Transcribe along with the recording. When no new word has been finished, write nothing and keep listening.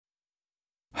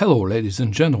Hello ladies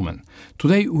and gentlemen,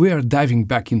 today we are diving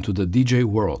back into the DJ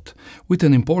world with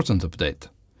an important update.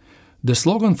 The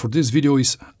slogan for this video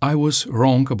is "I was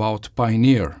wrong about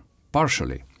Pioneer,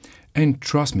 partially." And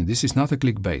trust me, this is not a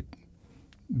clickbait,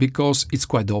 because it's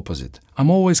quite the opposite. I'm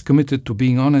always committed to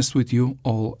being honest with you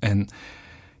all, and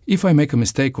if I make a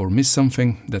mistake or miss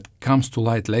something that comes to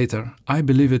light later, I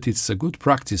believe it's a good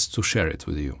practice to share it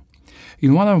with you.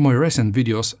 In one of my recent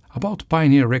videos about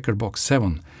Pioneer Rekordbox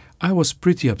 7, I was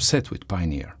pretty upset with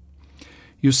Pioneer.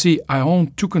 You see, I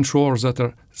own two controllers that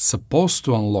are supposed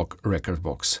to unlock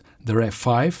Rekordbox, the Rev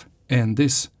 5 and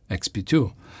this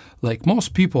XP2. Like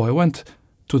most people, I went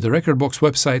to the Rekordbox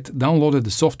website, downloaded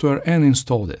the software and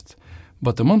installed it.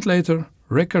 But a month later,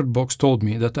 Rekordbox told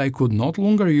me that I could no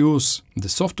longer use the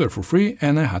software for free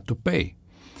and I had to pay.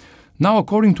 Now,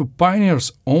 according to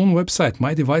Pioneer's own website,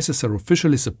 my devices are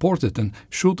officially supported and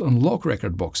should unlock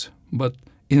Rekordbox, but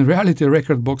in reality,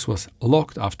 Rekordbox was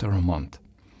locked after a month.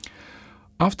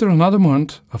 After another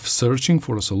month of searching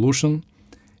for a solution,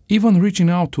 even reaching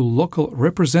out to local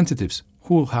representatives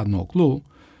who had no clue,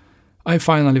 I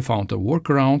finally found a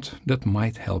workaround that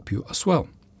might help you as well.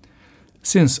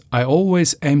 Since I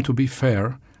always aim to be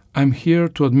fair, I'm here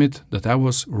to admit that I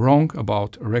was wrong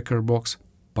about Rekordbox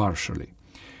partially.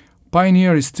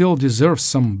 Pioneer still deserves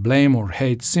some blame or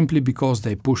hate simply because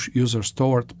they push users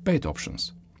toward paid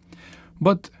options.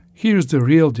 But here's the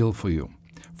real deal for you.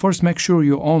 First, make sure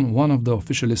you own one of the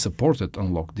officially supported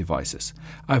unlocked devices.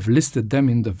 I've listed them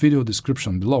in the video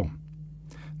description below.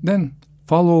 Then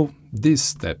follow these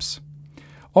steps.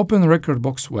 Open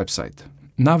Rekordbox website.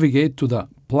 Navigate to the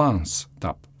Plans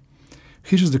tab.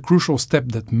 Here's the crucial step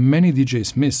that many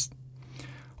DJs miss.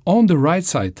 On the right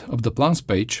side of the Plans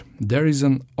page, there is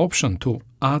an option to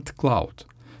Add Cloud.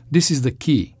 This is the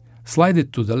key. Slide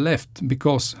it to the left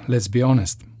because, let's be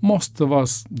honest, most of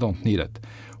us don't need it.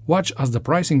 Watch as the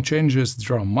pricing changes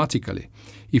dramatically.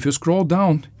 If you scroll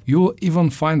down, you'll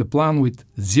even find a plan with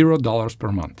 $0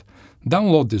 per month.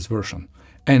 Download this version.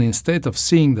 And instead of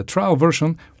seeing the trial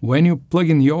version, when you plug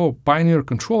in your Pioneer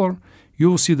controller,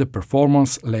 you'll see the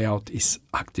performance layout is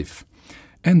active.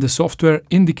 And the software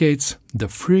indicates the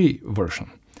free version.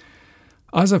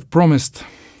 As I've promised,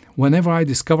 whenever I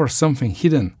discover something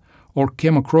hidden or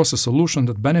came across a solution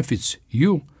that benefits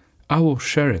you, I will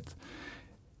share it,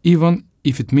 even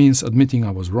if it means admitting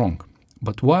I was wrong.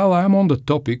 But while I'm on the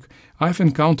topic, I've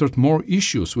encountered more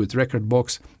issues with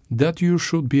Rekordbox that you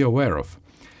should be aware of.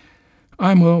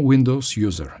 I'm a Windows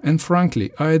user, and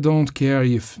frankly, I don't care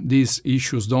if these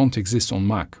issues don't exist on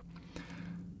Mac.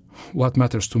 What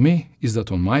matters to me is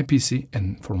that on my PC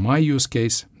and for my use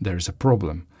case, there is a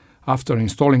problem. After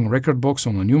installing Rekordbox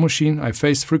on a new machine, I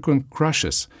faced frequent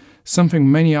crashes, something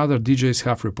many other DJs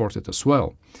have reported as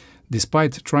well.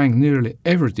 Despite trying nearly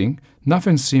everything,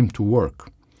 nothing seemed to work.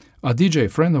 A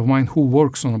DJ friend of mine who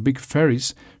works on a big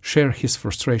ferries shared his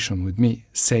frustration with me,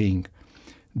 saying,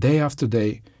 "Day after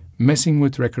day, messing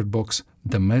with Rekordbox,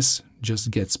 the mess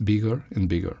just gets bigger and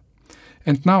bigger."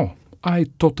 And now, I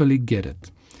totally get it.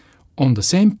 On the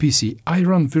same PC, I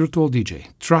run Virtual DJ,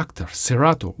 Traktor,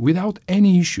 Serato without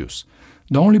any issues.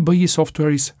 The only buggy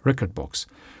software is Rekordbox,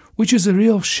 which is a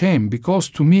real shame because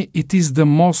to me it is the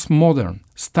most modern,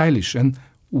 stylish and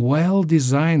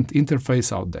well-designed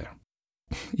interface out there.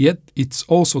 Yet it's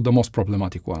also the most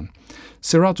problematic one.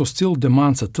 Serato still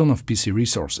demands a ton of PC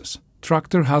resources.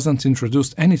 Traktor hasn't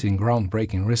introduced anything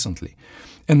groundbreaking recently.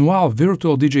 And while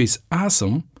Virtual DJ is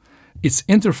awesome, its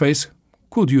interface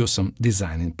could use some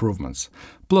design improvements.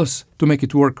 Plus, to make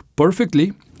it work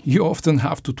perfectly, you often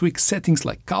have to tweak settings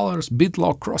like colors,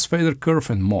 bitlock, crossfader curve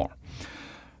and more.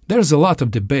 There's a lot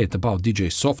of debate about DJ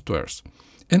softwares,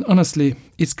 and honestly,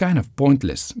 it's kind of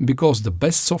pointless because the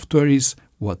best software is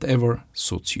whatever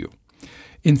suits you.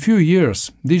 In few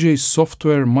years, DJ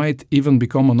software might even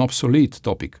become an obsolete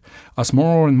topic, as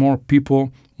more and more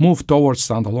people move towards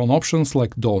standalone options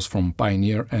like those from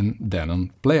Pioneer and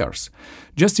Denon players.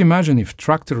 Just imagine if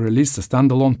Traktor released a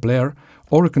standalone player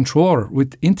or a controller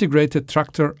with integrated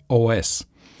Traktor OS.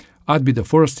 I'd be the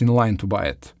first in line to buy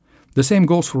it. The same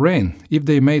goes for Rain. If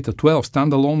they made a 12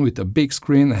 standalone with a big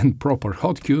screen and proper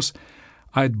hotkeys,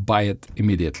 I'd buy it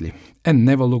immediately and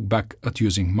never look back at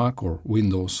using Mac or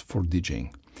Windows for DJing.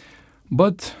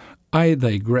 But I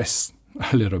digress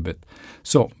a little bit.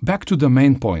 So back to the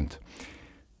main point.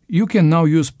 You can now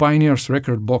use Pioneer's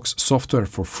Rekordbox software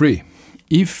for free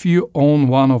if you own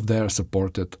one of their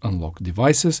supported unlocked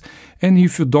devices and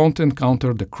if you don't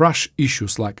encounter the crash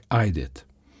issues like I did.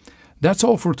 That's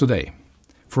all for today.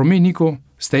 From me, Nico,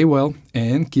 stay well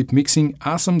and keep mixing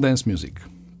awesome dance music.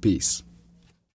 Peace.